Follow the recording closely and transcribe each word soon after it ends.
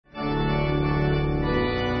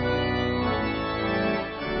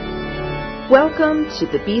Welcome to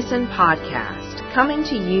the Beeson Podcast, coming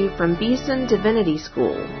to you from Beeson Divinity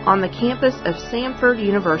School on the campus of Samford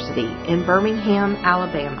University in Birmingham,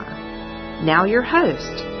 Alabama. Now your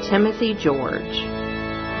host, Timothy George.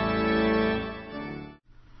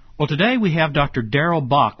 Well, today we have Dr. Darrell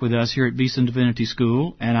Bock with us here at Beeson Divinity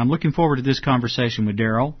School, and I'm looking forward to this conversation with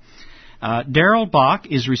Darrell. Darrell Bock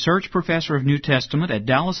is Research Professor of New Testament at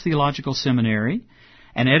Dallas Theological Seminary,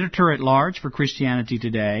 an editor-at-large for Christianity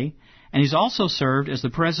Today, and he's also served as the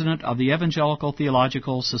president of the Evangelical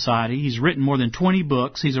Theological Society. He's written more than 20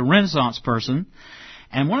 books. He's a Renaissance person.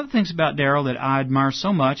 And one of the things about Darrell that I admire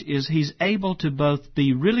so much is he's able to both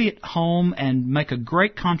be really at home and make a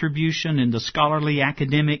great contribution in the scholarly,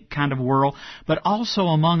 academic kind of world, but also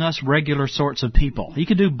among us regular sorts of people. He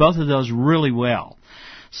can do both of those really well.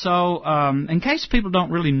 So, in case people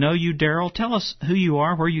don't really know you, Darrell, tell us who you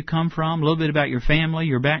are, where you come from, a little bit about your family,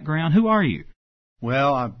 your background. Who are you?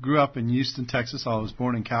 Well, I grew up in Houston, Texas. I was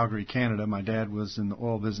born in Calgary, Canada. My dad was in the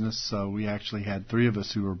oil business, so we actually had three of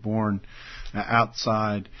us who were born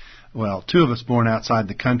outside. Well, two of us born outside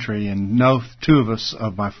the country, and two of us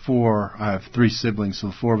of my four, I have three siblings, so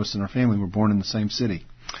the four of us in our family were born in the same city.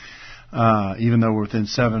 Even though we're within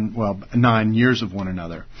 9 years of one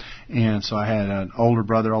another. And so I had an older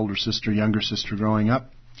brother, older sister, younger sister growing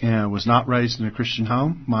up. And was not raised in a Christian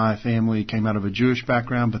home. My family came out of a Jewish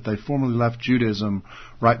background, but they formally left Judaism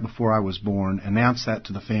right before I was born, announced that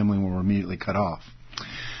to the family, and were immediately cut off.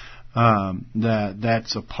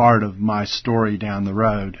 That's a part of my story down the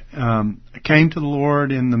road. I came to the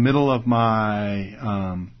Lord in the middle of my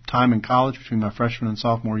time in college, between my freshman and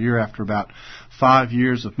sophomore year, after about 5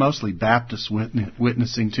 years of mostly Baptists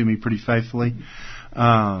witnessing to me pretty faithfully.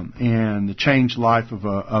 And the changed life of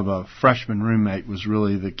a freshman roommate was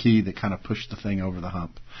really the key that kind of pushed the thing over the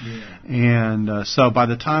hump. Yeah. And so by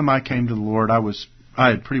the time I came to the Lord, I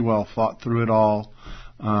had pretty well thought through it all.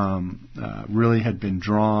 Really had been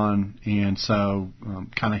drawn, and so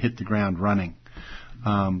kind of hit the ground running.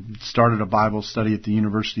 Started a Bible study at the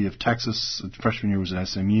University of Texas. Freshman year was at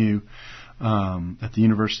SMU. At the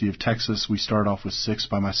University of Texas, we started off with 6.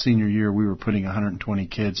 By my senior year, we were putting 120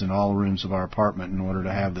 kids in all rooms of our apartment in order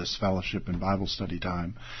to have this fellowship and Bible study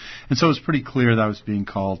time. And so it was pretty clear that I was being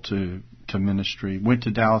called to ministry. Went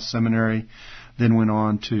to Dallas Seminary, then went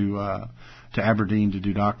on to Aberdeen to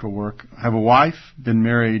do doctoral work. I have a wife, been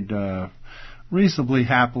married reasonably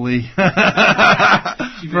happily for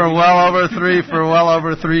well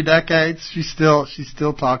over three decades. She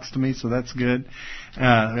still talks to me, so that's good.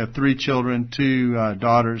 I have 3 children, 2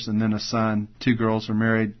 daughters, and then a son. 2 girls are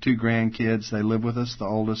married, 2 grandkids. They live with us. The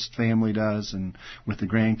oldest family does, and with the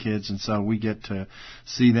grandkids, and so we get to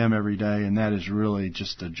see them every day, and that is really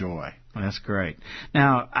just a joy. That's great.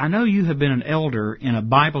 Now, I know you have been an elder in a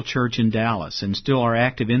Bible church in Dallas and still are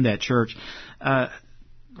active in that church.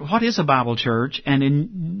 What is a Bible church? And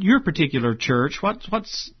in your particular church,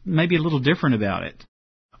 what's maybe a little different about it?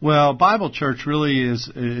 Well, Bible church really is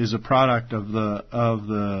a product of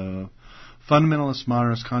the fundamentalist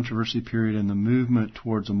modernist controversy period and the movement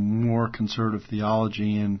towards a more conservative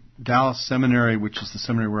theology. And Dallas Seminary, which is the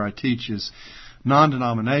seminary where I teach, is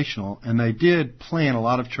non-denominational, and they did plant a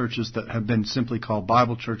lot of churches that have been simply called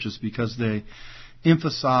Bible churches because they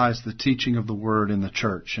emphasize the teaching of the Word in the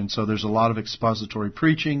church. And so there's a lot of expository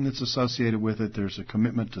preaching that's associated with it. There's a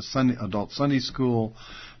commitment to adult Sunday school,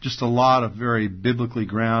 just a lot of very biblically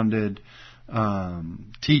grounded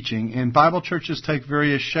teaching. And Bible churches take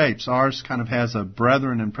various shapes. Ours kind of has a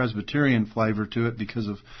Brethren and Presbyterian flavor to it because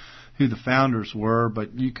of who the founders were,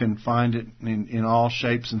 but you can find it in all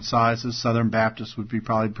shapes and sizes. Southern Baptists would be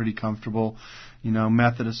probably pretty comfortable.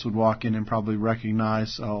 Methodists would walk in and probably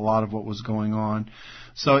recognize a lot of what was going on.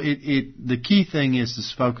 So the key thing is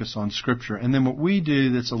this focus on Scripture. And then what we do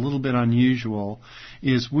that's a little bit unusual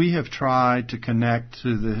is we have tried to connect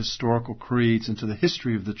to the historical creeds and to the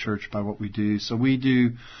history of the church by what we do. So we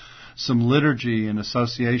do some liturgy in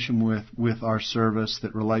association with our service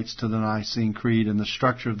that relates to the Nicene Creed, and the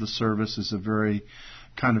structure of the service is a very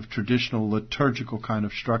kind of traditional liturgical kind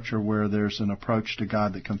of structure where there's an approach to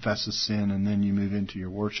God that confesses sin, and then you move into your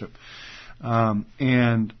worship.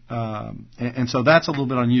 And so that's a little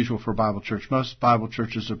bit unusual for a Bible church. Most Bible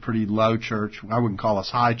churches are pretty low church. I wouldn't call us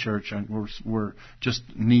high church. We're just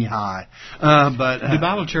knee high. But do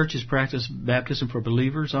Bible churches practice baptism for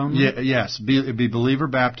believers only? Yes. It'd be believer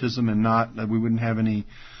baptism, and not we wouldn't have any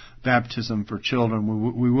baptism for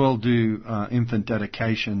children. We will do infant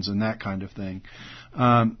dedications and that kind of thing.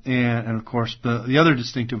 And of course, the other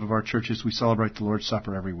distinctive of our church is we celebrate the Lord's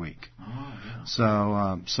Supper every week. Oh,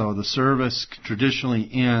 yeah. So the service traditionally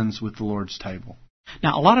ends with the Lord's table.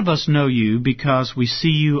 Now, a lot of us know you because we see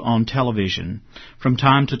you on television from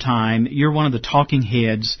time to time. You're one of the talking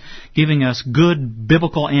heads giving us good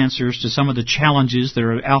biblical answers to some of the challenges that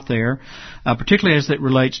are out there, particularly as it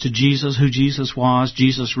relates to Jesus, who Jesus was,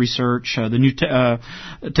 Jesus Research, the New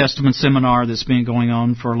Testament seminar that's been going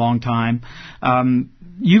on for a long time.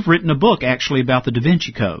 You've written a book, actually, about the Da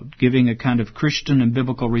Vinci Code, giving a kind of Christian and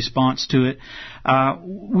biblical response to it.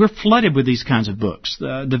 We're flooded with these kinds of books.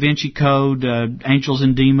 The Da Vinci Code, Angels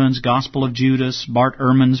and Demons, Gospel of Judas, Bart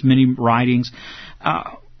Ehrman's many writings.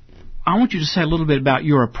 I want you to say a little bit about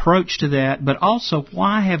your approach to that, but also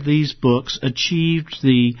why have these books achieved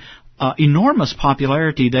the enormous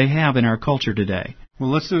popularity they have in our culture today? Well,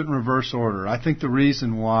 let's do it in reverse order. I think the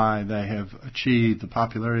reason why they have achieved the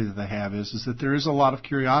popularity that they have is that there is a lot of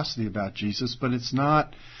curiosity about Jesus, but it's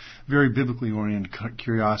not very biblically oriented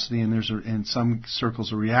curiosity, and there's in some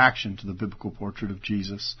circles a reaction to the biblical portrait of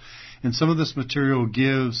Jesus. And some of this material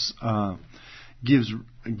gives a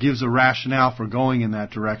rationale for going in that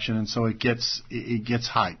direction, and so it gets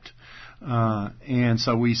hyped. And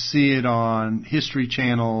so we see it on History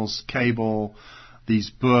channels, cable,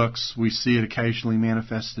 these books. We see it occasionally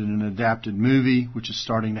manifested in an adapted movie, which is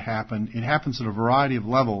starting to happen. It happens at a variety of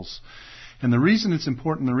levels. And the reason it's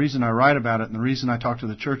important, the reason I write about it, and the reason I talk to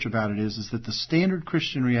the church about it is that the standard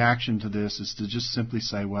Christian reaction to this is to just simply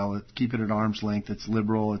say, well, keep it at arm's length, it's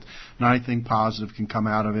liberal, not anything positive can come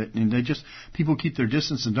out of it. And people keep their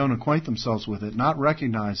distance and don't acquaint themselves with it, not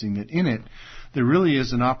recognizing that in it, there really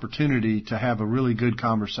is an opportunity to have a really good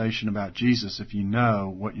conversation about Jesus if you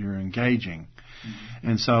know what you're engaging. Mm-hmm.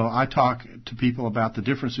 And so I talk to people about the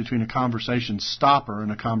difference between a conversation stopper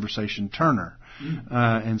and a conversation turner.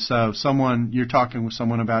 And so you're talking with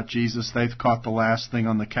someone about Jesus, they've caught the last thing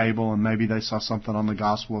on the cable, and maybe they saw something on the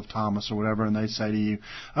Gospel of Thomas or whatever, and they say to you,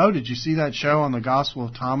 oh, did you see that show on the Gospel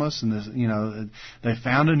of Thomas? And they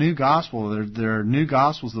found a new gospel. There are new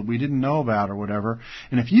gospels that we didn't know about or whatever.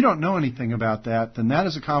 And if you don't know anything about that, then that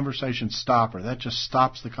is a conversation stopper. That just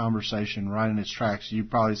stops the conversation right in its tracks. You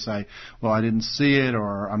probably say, well, I didn't see it,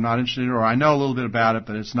 or I'm not interested in it, or I know a little bit about it,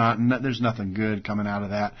 but there's nothing good coming out of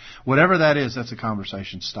that. Whatever that is, that's a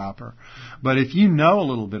conversation stopper. But if you know a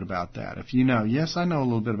little bit about that, if you know, yes, I know a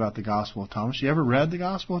little bit about the Gospel of Thomas. You ever read the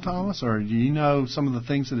Gospel of Thomas? Or do you know some of the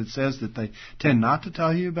things that it says that they tend not to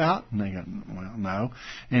tell you about? And they go, well, no.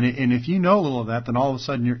 And if you know a little of that, then all of a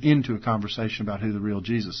sudden you're into a conversation about who the real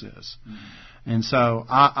Jesus is. Mm-hmm. And so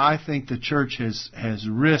I think the church has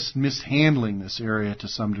risked mishandling this area to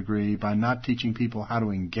some degree by not teaching people how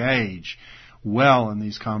to engage well in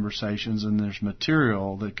these conversations, and there's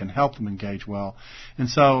material that can help them engage well. And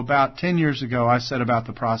so about 10 years ago, I set about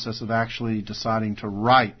the process of actually deciding to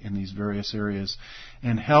write in these various areas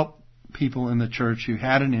and help people in the church who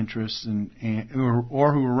had an interest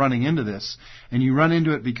or who were running into this. And you run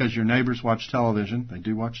into it because your neighbors watch television. They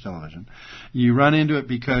do watch television. You run into it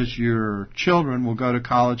because your children will go to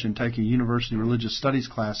college and take a university religious studies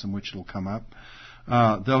class in which it'll come up.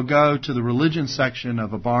 They'll go to the religion section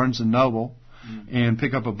of a Barnes & Noble and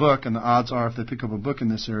pick up a book, and the odds are if they pick up a book in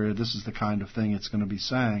this area, this is the kind of thing it's going to be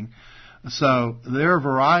saying. So there are a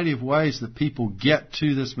variety of ways that people get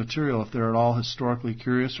to this material if they're at all historically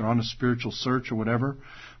curious or on a spiritual search or whatever.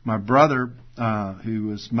 My brother,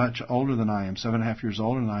 who is much older than I am, 7.5 years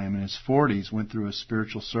older than I am, in his 40s, went through a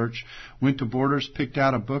spiritual search, went to Borders, picked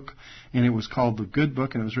out a book, and it was called The Good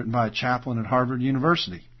Book, and it was written by a chaplain at Harvard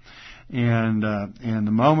University. And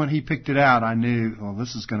the moment he picked it out, I knew, well,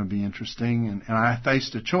 this is going to be interesting. And I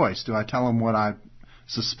faced a choice. Do I tell him what I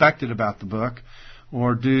suspected about the book,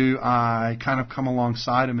 or do I kind of come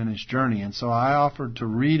alongside him in his journey? And so I offered to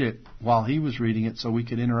read it while he was reading it so we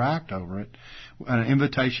could interact over it. An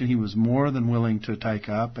invitation he was more than willing to take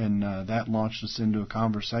up, and that launched us into a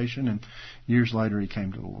conversation. And years later, he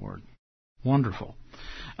came to the Lord. Wonderful.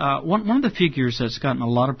 One of the figures that's gotten a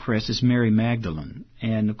lot of press is Mary Magdalene,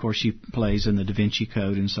 and of course she plays in the Da Vinci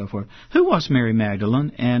Code and so forth. Who was Mary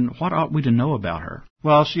Magdalene, and what ought we to know about her?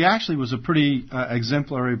 Well, she actually was a pretty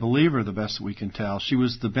exemplary believer, the best we can tell. She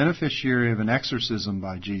was the beneficiary of an exorcism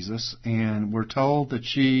by Jesus, and we're told that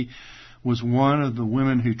she was one of the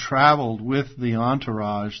women who traveled with the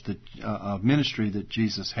entourage of ministry that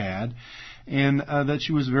Jesus had. And that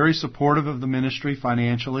she was very supportive of the ministry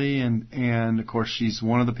financially, and of course she's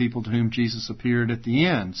one of the people to whom Jesus appeared at the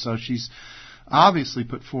end. So she's obviously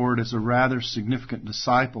put forward as a rather significant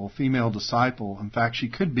disciple, female disciple. In fact, she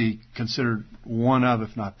could be considered one of,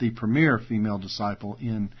 if not the premier female disciple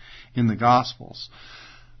in the Gospels.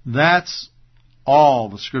 That's all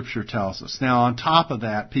the Scripture tells us. Now, on top of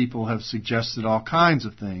that, people have suggested all kinds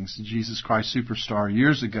of things. The Jesus Christ Superstar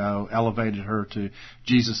years ago elevated her to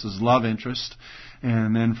Jesus' love interest.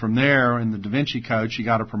 And then from there, in the Da Vinci Code, she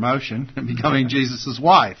got a promotion and becoming Jesus'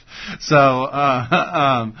 wife. So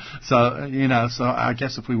I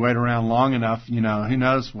guess if we wait around long enough, who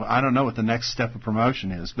knows? I don't know what the next step of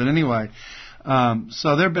promotion is. But anyway,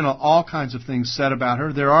 so there have been all kinds of things said about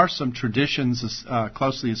her. There are some traditions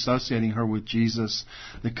closely associating her with Jesus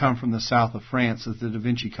that come from the south of France that the Da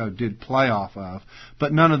Vinci Code did play off of,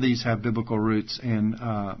 but none of these have biblical roots, and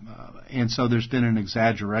so there's been an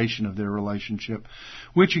exaggeration of their relationship,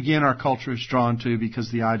 which again our culture is drawn to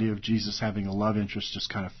because the idea of Jesus having a love interest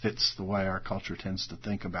just kind of fits the way our culture tends to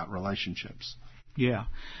think about relationships. Yeah.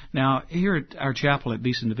 Now, here at our chapel at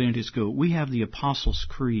Beeson Divinity School, we have the Apostles'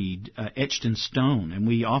 Creed etched in stone, and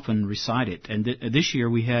we often recite it. And this year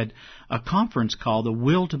we had a conference called The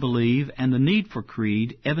Will to Believe and the Need for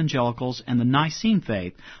Creed, Evangelicals and the Nicene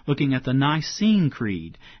Faith, looking at the Nicene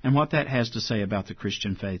Creed and what that has to say about the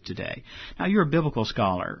Christian faith today. Now, you're a biblical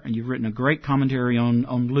scholar, and you've written a great commentary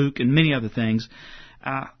on Luke and many other things.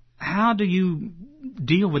 How do you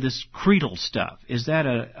deal with this creedal stuff? Is that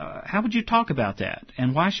how would you talk about that?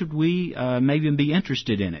 And why should we maybe be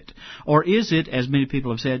interested in it? Or is it, as many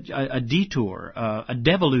people have said, a detour, a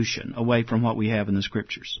devolution away from what we have in the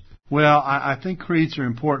Scriptures? Well, I think creeds are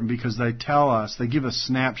important because they give us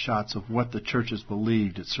snapshots of what the church has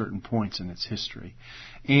believed at certain points in its history.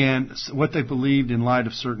 And what they believed in light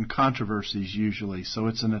of certain controversies usually. So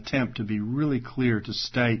it's an attempt to be really clear to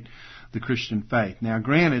state the Christian faith. Now,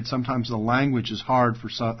 granted, sometimes the language is hard for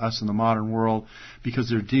us in the modern world because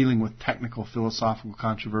they're dealing with technical philosophical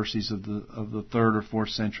controversies of the 3rd or 4th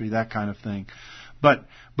century, that kind of thing. But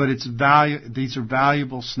these are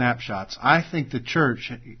valuable snapshots. I think the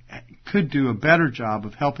church could do a better job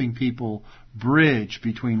of helping people bridge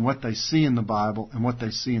between what they see in the Bible and what they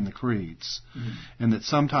see in the creeds. Mm-hmm. And that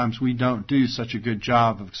sometimes we don't do such a good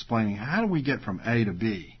job of explaining how do we get from A to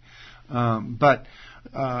B. But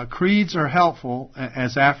creeds are helpful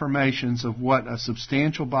as affirmations of what a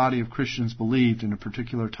substantial body of Christians believed in a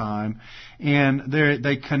particular time, and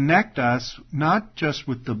they connect us not just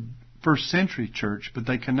with the first century church, but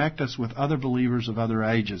they connect us with other believers of other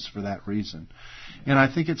ages for that reason. And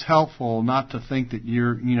I think it's helpful not to think that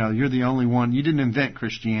you're the only one. You didn't invent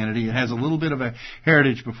Christianity. It has a little bit of a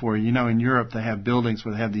heritage before you. In Europe they have buildings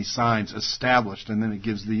where they have these signs established, and then it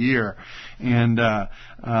gives the year. And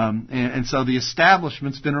so the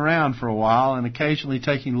establishment's been around for a while, and occasionally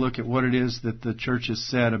taking a look at what it is that the church has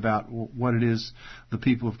said about what it is the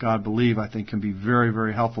people of God believe, I think can be very,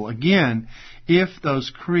 very helpful. Again, if those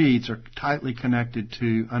creeds are tightly connected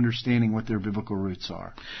to understanding what their biblical roots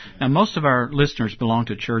are. Now, most of our listeners belong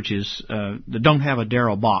to churches that don't have a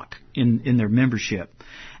Darrell Bock in their membership.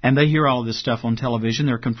 And they hear all of this stuff on television.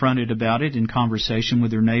 They're confronted about it in conversation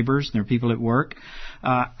with their neighbors and their people at work.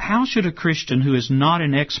 How should a Christian who is not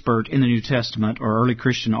an expert in the New Testament or early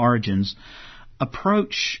Christian origins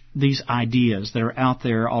approach these ideas that are out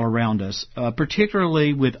there all around us,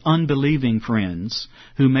 particularly with unbelieving friends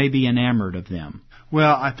who may be enamored of them?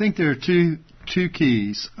 Well, I think there are two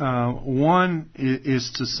keys. One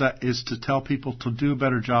is to tell people to do a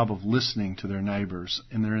better job of listening to their neighbors,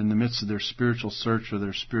 and they're in the midst of their spiritual search or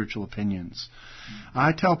their spiritual opinions.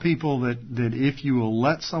 I tell people that if you will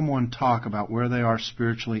let someone talk about where they are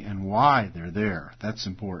spiritually and why they're there, that's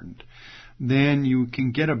important, then you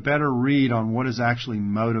can get a better read on what is actually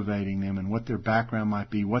motivating them and what their background might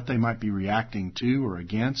be, what they might be reacting to or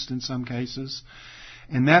against in some cases.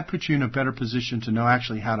 And that puts you in a better position to know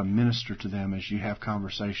actually how to minister to them as you have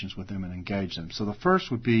conversations with them and engage them. So the first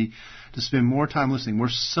would be to spend more time listening. We're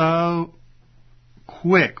so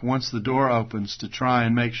quick once the door opens to try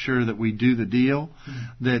and make sure that we do the deal,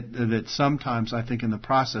 that sometimes I think in the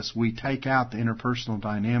process we take out the interpersonal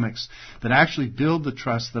dynamics that actually build the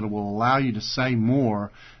trust that will allow you to say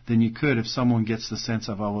more than you could if someone gets the sense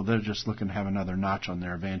of, oh, well, they're just looking to have another notch on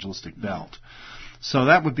their evangelistic belt. So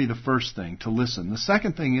that would be the first thing, to listen. The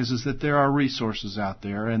second thing is that there are resources out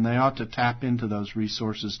there, and they ought to tap into those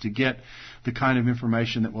resources to get the kind of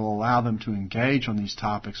information that will allow them to engage on these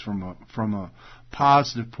topics from a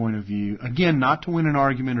positive point of view. Again, not to win an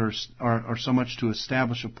argument or so much to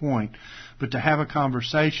establish a point, but to have a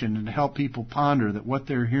conversation and to help people ponder that what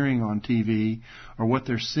they're hearing on TV or what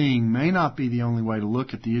they're seeing may not be the only way to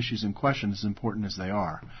look at the issues in question, as important as they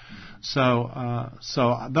are. So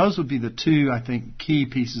those would be the two, I think, key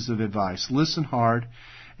pieces of advice. Listen hard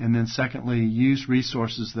And then secondly, use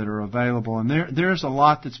resources that are available. And there's a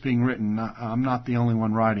lot that's being written. I'm not the only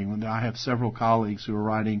one writing. I have several colleagues who are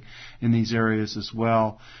writing in these areas as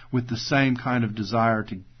well, with the same kind of desire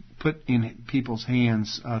to put in people's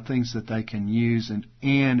hands things that they can use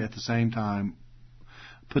and at the same time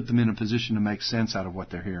put them in a position to make sense out of what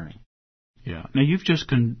they're hearing. Yeah. Now, you've just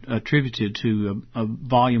contributed to a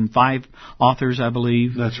volume, 5 authors, I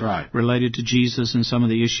believe. That's right. Related to Jesus and some of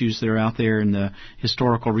the issues that are out there in the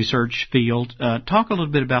historical research field. Talk a little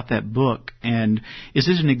bit about that book. And is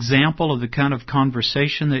it an example of the kind of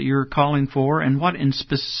conversation that you're calling for? And what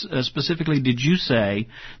specifically did you say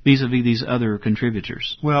vis-a-vis these other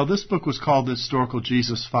contributors? Well, this book was called The Historical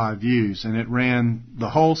Jesus 5 Views, and it ran the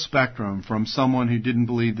whole spectrum from someone who didn't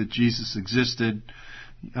believe that Jesus existed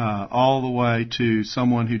all the way to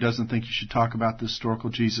someone who doesn't think you should talk about the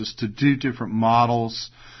historical Jesus, to do different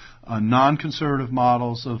models, non-conservative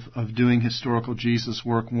models of doing historical Jesus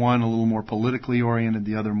work, one a little more politically oriented,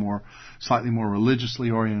 the other slightly more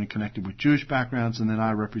religiously oriented, connected with Jewish backgrounds, and then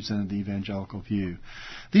I represented the evangelical view.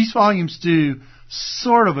 These volumes do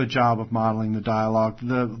sort of a job of modeling the dialogue.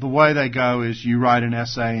 The way they go is you write an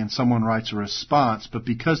essay and someone writes a response, but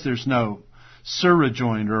because there's no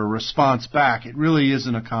surrejoinder or a response back, it really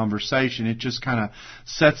isn't a conversation. It just kind of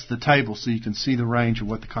sets the table so you can see the range of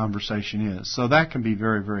what the conversation is. So that can be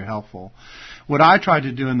very, very helpful. What I tried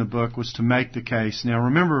to do in the book was to make the case. Now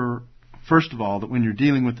remember, first of all, that when you're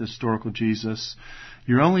dealing with the historical Jesus,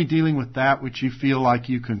 you're only dealing with that which you feel like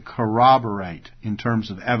you can corroborate in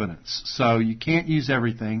terms of evidence. So you can't use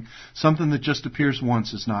everything. Something that just appears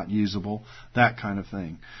once is not usable, that kind of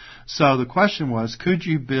thing. So the question was, could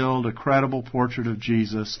you build a credible portrait of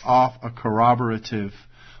Jesus off a corroborative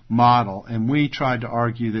model? And we tried to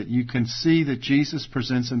argue that you can see that Jesus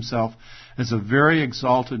presents himself as a very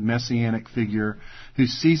exalted messianic figure who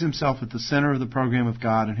sees himself at the center of the program of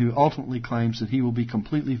God and who ultimately claims that he will be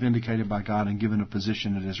completely vindicated by God and given a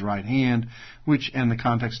position at his right hand, which in the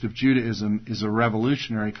context of Judaism is a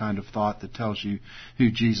revolutionary kind of thought that tells you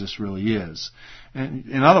who Jesus really is. And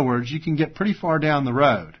in other words, you can get pretty far down the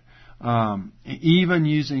road. Even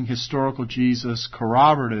using historical Jesus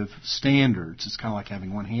corroborative standards, it's kind of like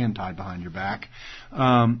having one hand tied behind your back,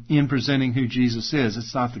 in presenting who Jesus is.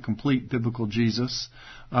 It's not the complete biblical Jesus,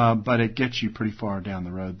 but it gets you pretty far down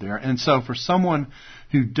the road there. And so for someone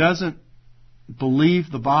who doesn't believe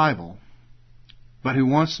the Bible, but who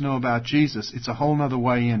wants to know about Jesus, it's a whole other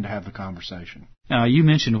way in to have the conversation. You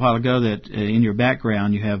mentioned a while ago that in your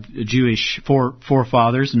background you have Jewish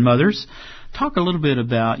forefathers and mothers. Talk a little bit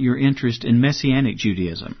about your interest in Messianic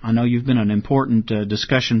Judaism. I know you've been an important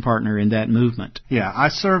discussion partner in that movement. Yeah, I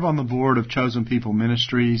serve on the board of Chosen People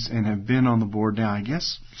Ministries and have been on the board now, I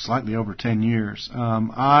guess, slightly over 10 years.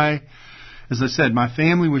 As I said, my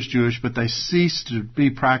family was Jewish, but they ceased to be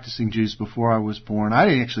practicing Jews before I was born.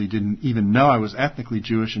 I actually didn't even know I was ethnically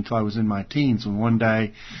Jewish until I was in my teens, when one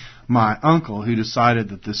day my uncle, who decided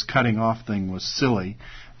that this cutting off thing was silly,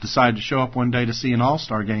 decided to show up one day to see an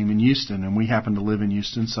all-star game in Houston, and we happened to live in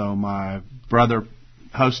Houston, so my brother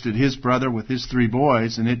hosted his brother with his 3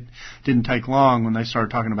 boys, and it didn't take long when they started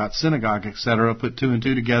talking about synagogue, etc., put 2 and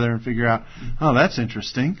 2 together and figure out, oh, that's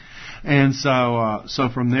interesting. And so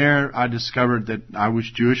from there, I discovered that I was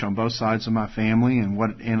Jewish on both sides of my family,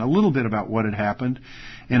 and a little bit about what had happened.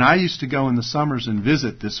 And I used to go in the summers and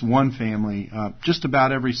visit this one family just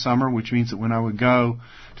about every summer, which means that when I would go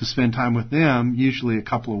to spend time with them, usually a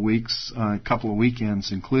couple of weeks, a couple of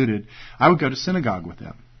weekends included, I would go to synagogue with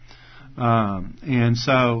them.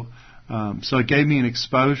 So it gave me an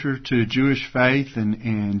exposure to Jewish faith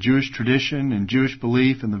and Jewish tradition and Jewish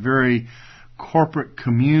belief and the very corporate,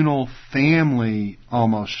 communal, family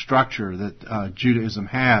almost structure that Judaism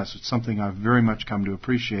has. It's something I've very much come to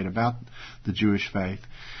appreciate about the Jewish faith.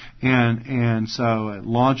 And so it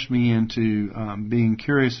launched me into being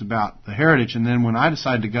curious about the heritage. And then when I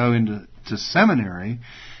decided to go into seminary,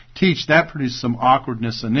 teach, that produced some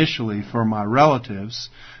awkwardness initially for my relatives,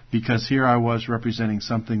 because here I was representing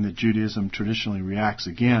something that Judaism traditionally reacts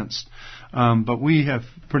against. But we have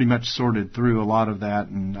pretty much sorted through a lot of that,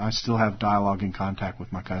 and I still have dialogue and contact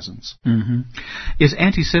with my cousins. Mm-hmm. Is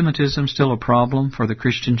anti-Semitism still a problem for the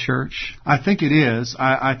Christian church? I think it is.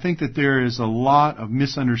 I think that there is a lot of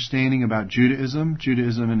misunderstanding about Judaism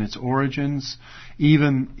and its origins,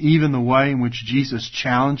 even the way in which Jesus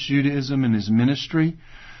challenged Judaism in his ministry.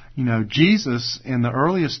 You know, Jesus and the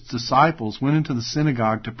earliest disciples went into the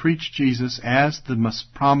synagogue to preach Jesus as the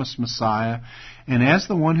promised Messiah and as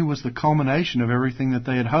the one who was the culmination of everything that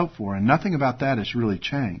they had hoped for. And nothing about that has really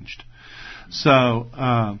changed. So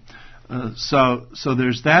So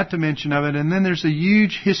there's that dimension of it, and then there's a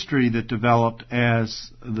huge history that developed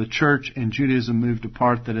as the church and Judaism moved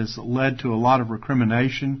apart that has led to a lot of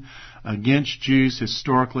recrimination against Jews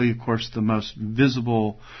historically. Of course, the most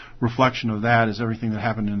visible reflection of that is everything that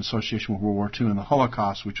happened in association with World War II and the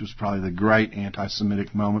Holocaust, which was probably the great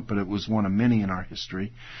anti-Semitic moment, but it was one of many in our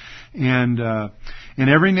history. And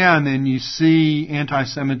every now and then you see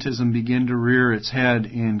anti-Semitism begin to rear its head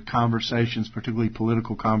in conversations, particularly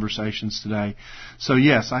political conversations today. So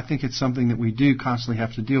yes, I think it's something that we do constantly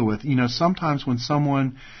have to deal with. You know, sometimes when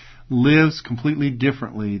someone lives completely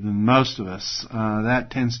differently than most of us, that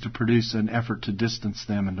tends to produce an effort to distance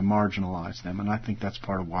them and to marginalize them, and I think that's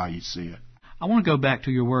part of why you see it. I want to go back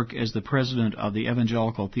to your work as the president of the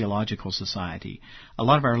Evangelical Theological Society. A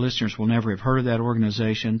lot of our listeners will never have heard of that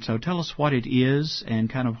organization, so tell us what it is and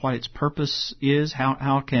kind of what its purpose is.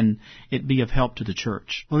 How can it be of help to the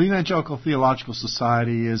church? Well, the Evangelical Theological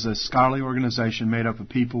Society is a scholarly organization made up of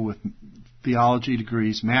people with theology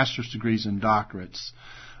degrees, master's degrees, and doctorates,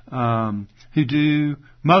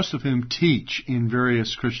 most of whom teach in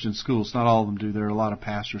various Christian schools. Not all of them do. There are a lot of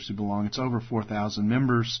pastors who belong. It's over 4,000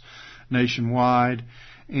 members nationwide.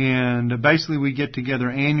 And basically we get together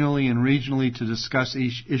annually and regionally to discuss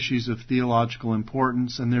issues of theological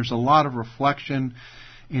importance. And there's a lot of reflection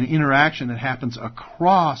and interaction that happens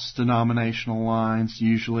across denominational lines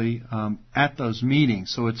usually at those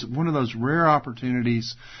meetings. So it's one of those rare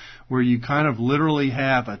opportunities where you kind of literally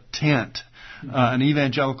have a tent, an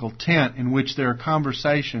evangelical tent in which there are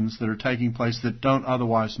conversations that are taking place that don't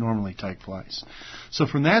otherwise normally take place. So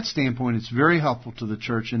from that standpoint, it's very helpful to the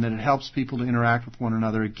church in that it helps people to interact with one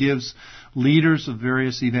another. It gives leaders of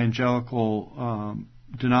various evangelical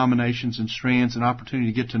denominations and strands an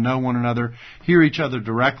opportunity to get to know one another, hear each other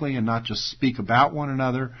directly and not just speak about one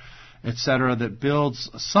another, etc., that builds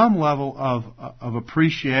some level of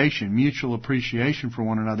appreciation, mutual appreciation for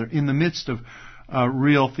one another in the midst of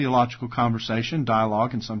real theological conversation,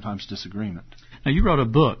 dialogue, and sometimes disagreement. Now, you wrote a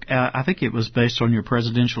book. I think it was based on your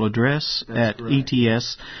presidential address at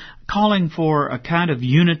ETS, calling for a kind of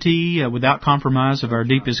unity without compromise of our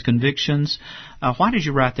deepest convictions. Why did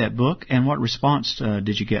you write that book, and what response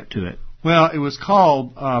did you get to it? Well, it was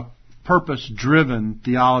called purpose-driven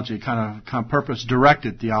theology, kind of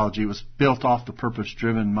purpose-directed theology. It was built off the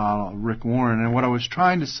purpose-driven model of Rick Warren. And what I was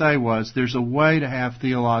trying to say was there's a way to have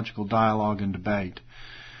theological dialogue and debate.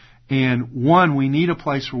 And one, we need a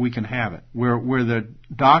place where we can have it, where the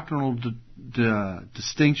doctrinal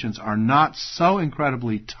distinctions are not so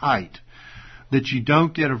incredibly tight that you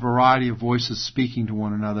don't get a variety of voices speaking to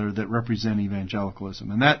one another that represent evangelicalism.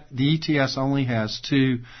 And that the ETS only has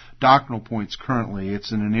two doctrinal points currently.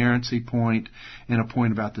 It's an inerrancy point and a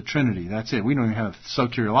point about the Trinity. That's it. We don't even have a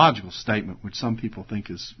soteriological statement, which some people think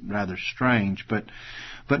is rather strange. But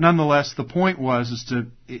nonetheless, the point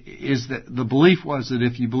is that the belief was that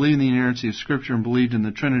if you believe in the inerrancy of Scripture and believed in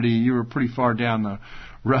the Trinity, you were pretty far down the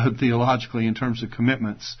road theologically in terms of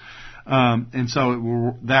commitments. And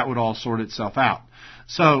so that would all sort itself out.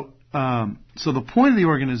 So the point of the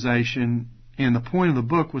organization and the point of the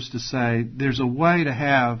book was to say there's a way to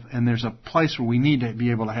have, and there's a place where we need to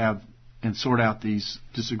be able to have and sort out these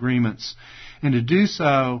disagreements, and to do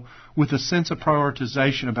so with a sense of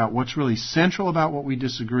prioritization about what's really central about what we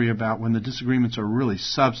disagree about when the disagreements are really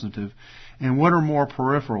substantive, and what are more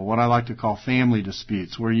peripheral, what I like to call family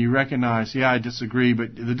disputes, where you recognize, I disagree,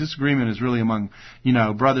 but the disagreement is really among,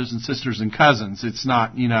 brothers and sisters and cousins. It's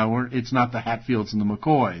not, it's not the Hatfields and the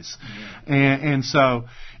McCoys. Yeah. And so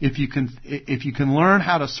if you can learn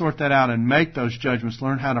how to sort that out and make those judgments,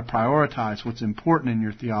 learn how to prioritize what's important in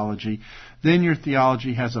your theology, then your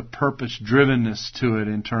theology has a purpose-drivenness to it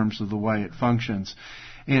in terms of the way it functions.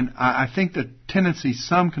 And I think the tendency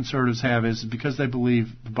some conservatives have is because they believe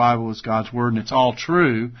the Bible is God's Word and it's all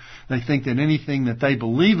true, they think that anything that they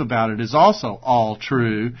believe about it is also all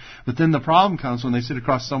true. But then the problem comes when they sit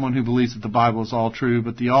across someone who believes that the Bible is all true,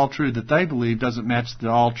 but the all true that they believe doesn't match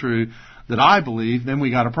the all true that I believe, then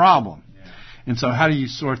we got a problem. Yeah. And so how do you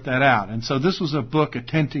sort that out? And so this was a book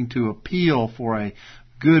attempting to appeal for a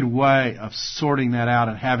good way of sorting that out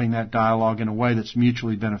and having that dialogue in a way that's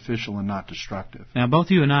mutually beneficial and not destructive. Now,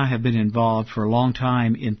 both you and I have been involved for a long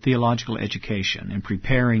time in theological education and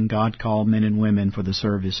preparing God-called men and women for the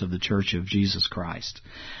service of the Church of Jesus Christ.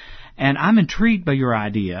 And I'm intrigued by your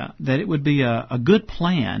idea that it would be a good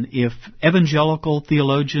plan if evangelical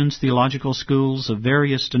theologians, theological schools of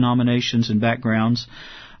various denominations and backgrounds,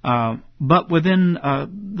 but within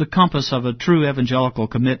the compass of a true evangelical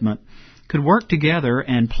commitment, could work together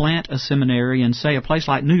and plant a seminary in, say, a place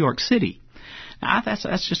like New York City.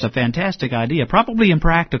 That's just a fantastic idea. Probably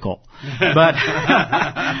impractical, but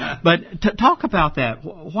talk about that.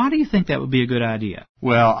 Why do you think that would be a good idea?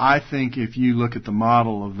 Well, I think if you look at the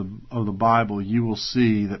model of the Bible, you will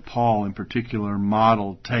see that Paul, in particular,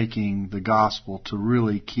 modeled taking the gospel to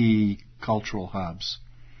really key cultural hubs.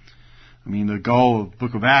 I mean, the goal of the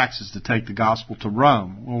Book of Acts is to take the gospel to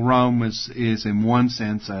Rome. Well, Rome is in one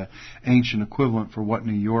sense an ancient equivalent for what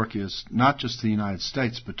New York is, not just to the United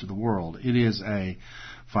States, but to the world. It is a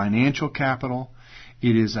financial capital.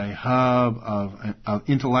 It is a hub of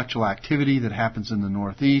intellectual activity that happens in the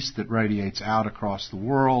Northeast that radiates out across the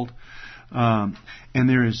world. And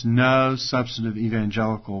there is no substantive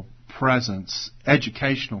evangelical presence,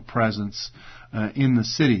 educational presence in the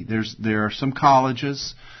city. There are some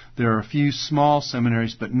colleges. There are a few small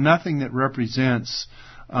seminaries, but nothing that represents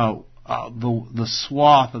the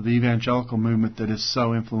swath of the evangelical movement that is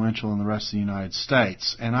so influential in the rest of the United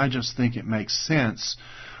States. And I just think it makes sense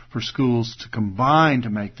for schools to combine to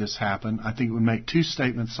make this happen. I think it would make two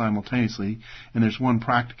statements simultaneously, and there's one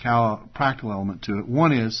practical element to it.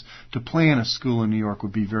 One is to plan a school in New York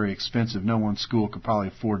would be very expensive. No one school could probably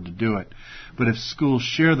afford to do it. But if schools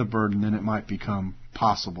share the burden, then it might become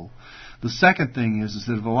possible. The second thing is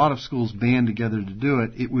that if a lot of schools band together to do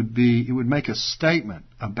it, it would make a statement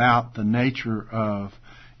about the nature of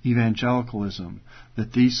evangelicalism,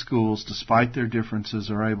 that these schools, despite their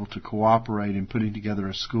differences, are able to cooperate in putting together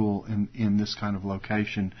a school in this kind of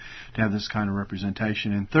location to have this kind of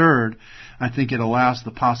representation. And third, I think it allows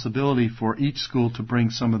the possibility for each school to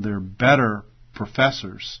bring some of their better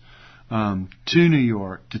professors to New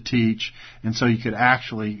York to teach, and so you could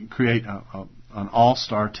actually create an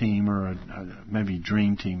all-star team, or maybe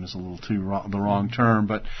dream team is a little the wrong term,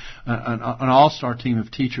 but an all-star team of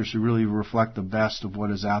teachers who really reflect the best of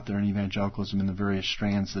what is out there in evangelicalism in the various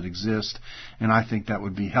strands that exist. And I think that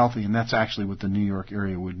would be healthy, and that's actually what the New York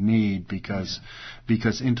area would need, because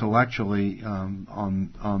intellectually,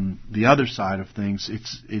 on the other side of things,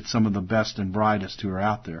 it's some of the best and brightest who are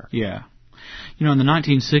out there. Yeah. You know, in the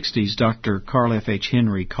 1960s, Dr. Carl F. H.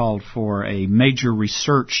 Henry called for a major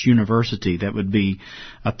research university that would be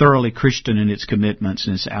thoroughly Christian in its commitments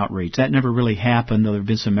and its outreach. That never really happened, though there have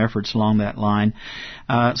been some efforts along that line.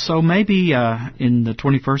 So maybe in the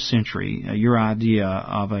 21st century, your idea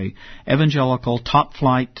of a evangelical,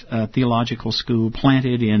 top-flight theological school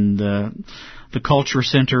planted in the culture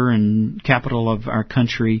center and capital of our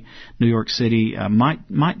country, New York City,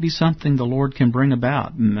 might be something the Lord can bring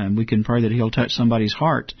about. And we can pray that He'll touch somebody's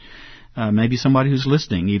heart, maybe somebody who's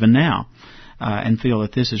listening even now, and feel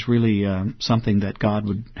that this is really something that God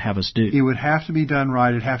would have us do. It would have to be done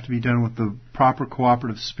right. It'd have to be done with the proper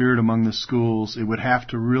cooperative spirit among the schools. It'd have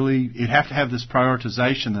to have this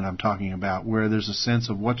prioritization that I'm talking about, where there's a sense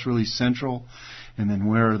of what's really central, and then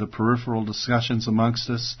where are the peripheral discussions amongst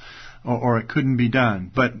us. Or it couldn't be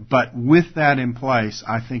done. But with that in place,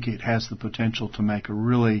 I think it has the potential to make a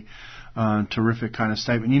really terrific kind of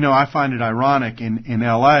statement. You know, I find it ironic, in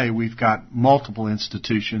L.A. we've got multiple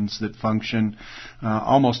institutions that function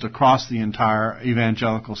almost across the entire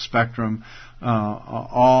evangelical spectrum,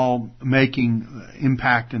 all making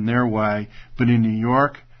impact in their way. But in New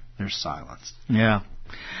York, there's silence. Yeah.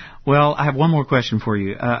 Well, I have one more question for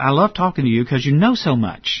you. I love talking to you because you know so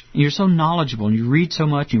much. You're so knowledgeable, and you read so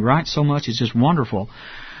much, you write so much. It's just wonderful.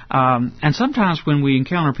 And sometimes when we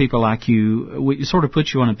encounter people like you, we sort of put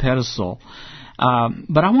you on a pedestal.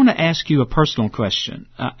 But I want to ask you a personal question.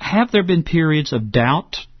 Have there been periods of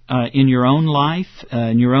doubt in your own life,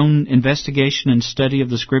 in your own investigation and study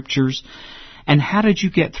of the Scriptures? And how did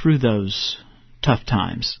you get through those tough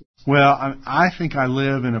times? Well, I think I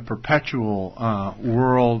live in a perpetual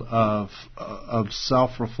world of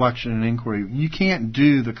self-reflection and inquiry. You can't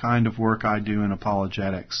do the kind of work I do in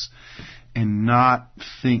apologetics and not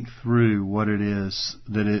think through what it is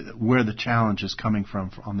where the challenge is coming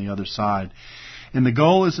from on the other side. And the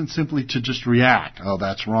goal isn't simply to just react. Oh,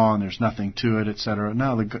 that's wrong. There's nothing to it, etc.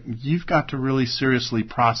 No, you've got to really seriously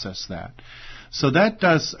process that. So that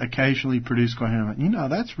does occasionally produce going,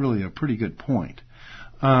 that's really a pretty good point.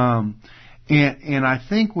 And I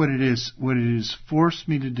think what it is forced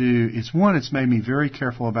me to do is, one, it's made me very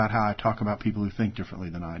careful about how I talk about people who think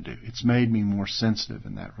differently than I do. It's made me more sensitive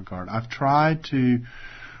in that regard. I've tried to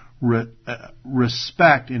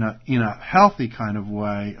respect in a healthy kind of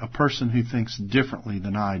way a person who thinks differently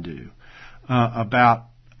than I do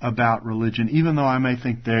about religion, even though I may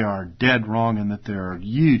think they are dead wrong and that there are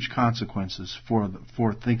huge consequences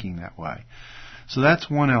for thinking that way. So that's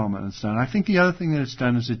one element it's done. I think the other thing that it's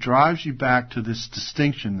done is it drives you back to this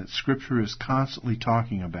distinction that Scripture is constantly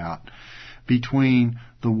talking about between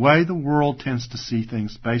the way the world tends to see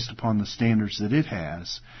things based upon the standards that it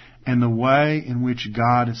has and the way in which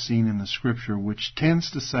God is seen in the Scripture, which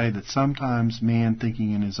tends to say that sometimes man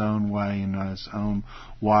thinking in his own way and his own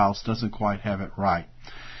wiles doesn't quite have it right.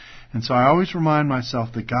 And so I always remind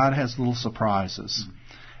myself that God has little surprises.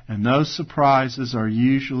 And those surprises are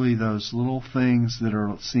usually those little things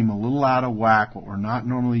that seem a little out of whack, what we're not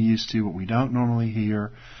normally used to, what we don't normally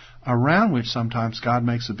hear, around which sometimes God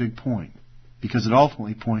makes a big point, because it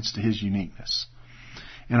ultimately points to His uniqueness.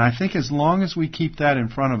 And I think as long as we keep that in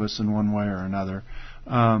front of us in one way or another,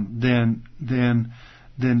 then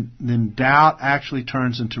doubt actually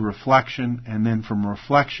turns into reflection, and then from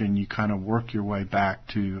reflection you kind of work your way back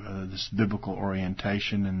to this biblical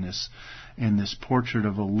orientation and this portrait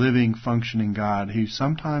of a living, functioning God who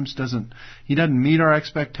sometimes doesn't meet our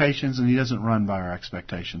expectations, and He doesn't run by our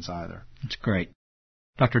expectations either. That's great.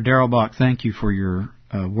 Dr. Darrell Bock, thank you for your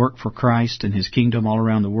work for Christ and His kingdom all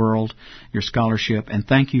around the world, your scholarship, and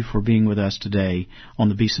thank you for being with us today on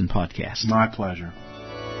the Beeson Podcast. My pleasure.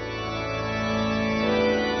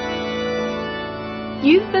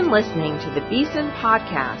 You've been listening to the Beeson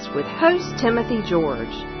Podcast with host Timothy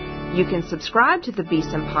George. You can subscribe to the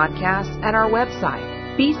Beeson Podcast at our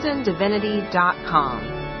website,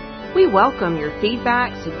 BeesonDivinity.com. We welcome your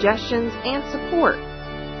feedback, suggestions, and support.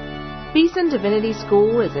 Beeson Divinity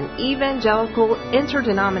School is an evangelical,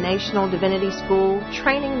 interdenominational divinity school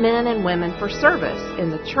training men and women for service in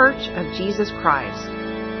the Church of Jesus Christ.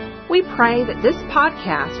 We pray that this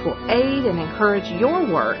podcast will aid and encourage your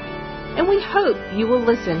work, and we hope you will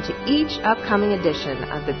listen to each upcoming edition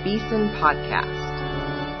of the Beeson Podcast.